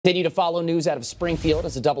Continue to follow news out of Springfield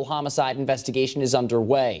as a double homicide investigation is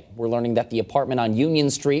underway. We're learning that the apartment on Union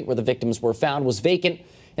Street where the victims were found was vacant,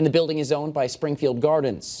 and the building is owned by Springfield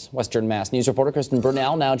Gardens. Western Mass News reporter Kristen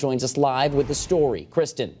Burnell now joins us live with the story.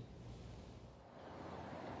 Kristen.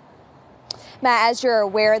 Matt, as you're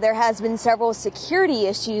aware, there has been several security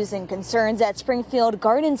issues and concerns at Springfield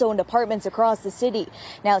Gardens-owned apartments across the city.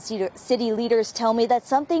 Now, city leaders tell me that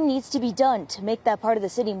something needs to be done to make that part of the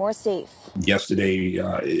city more safe. Yesterday,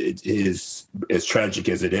 it is as tragic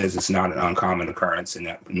as it is. It's not an uncommon occurrence in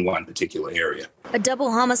one particular area. A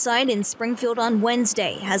double homicide in Springfield on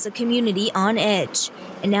Wednesday has a community on edge,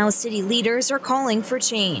 and now city leaders are calling for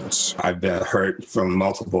change. I've heard from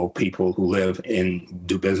multiple people who live and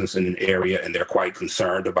do business in an area, and they're quite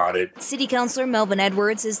concerned about it. City Councilor Melvin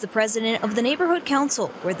Edwards is the president of the Neighborhood Council,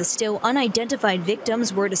 where the still unidentified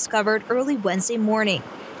victims were discovered early Wednesday morning.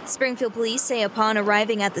 Springfield police say upon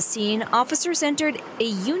arriving at the scene, officers entered a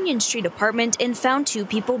Union Street apartment and found 2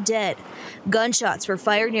 people dead. Gunshots were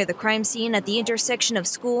fired near the crime scene at the intersection of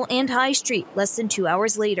School and High Street less than 2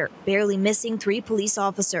 hours later, barely missing 3 police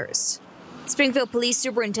officers. Springfield Police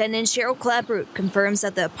Superintendent Cheryl Claproot confirms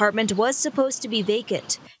that the apartment was supposed to be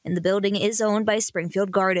vacant, and the building is owned by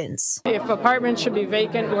Springfield Gardens. If apartments should be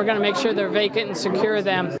vacant, we're going to make sure they're vacant and secure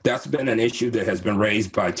them. That's been an issue that has been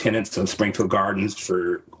raised by tenants of Springfield Gardens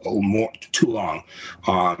for too long,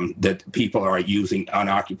 that people are using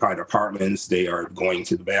unoccupied apartments. They are going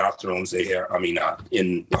to the bathrooms. They are,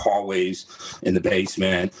 in the hallways, in the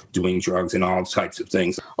basement, doing drugs and all types of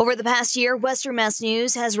things. Over the past year, Western Mass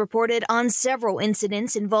News has reported on several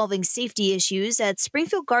incidents involving safety issues at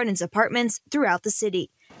Springfield Gardens apartments throughout the city.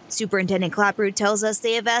 Superintendent Claproot tells us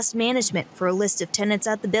they have asked management for a list of tenants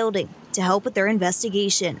at the building to help with their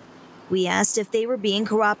investigation. We asked if they were being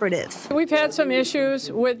cooperative. We've had some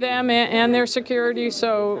issues with them and their security,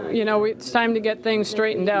 so, it's time to get things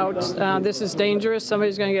straightened out. This is dangerous.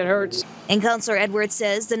 Somebody's going to get hurt. And Councilor Edwards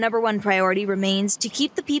says the #1 priority remains to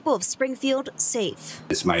keep the people of Springfield safe.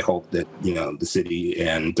 It's my hope that, the city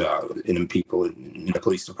and people in the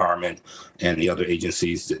police department and the other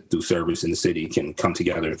agencies that do service in the city can come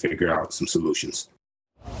together and figure out some solutions.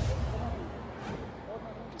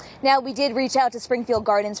 Now, we did reach out to Springfield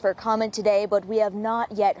Gardens for comment today, but we have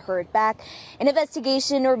not yet heard back. An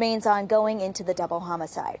investigation remains ongoing into the double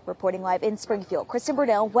homicide. Reporting live in Springfield, Kristen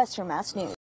Burnell, Western Mass News.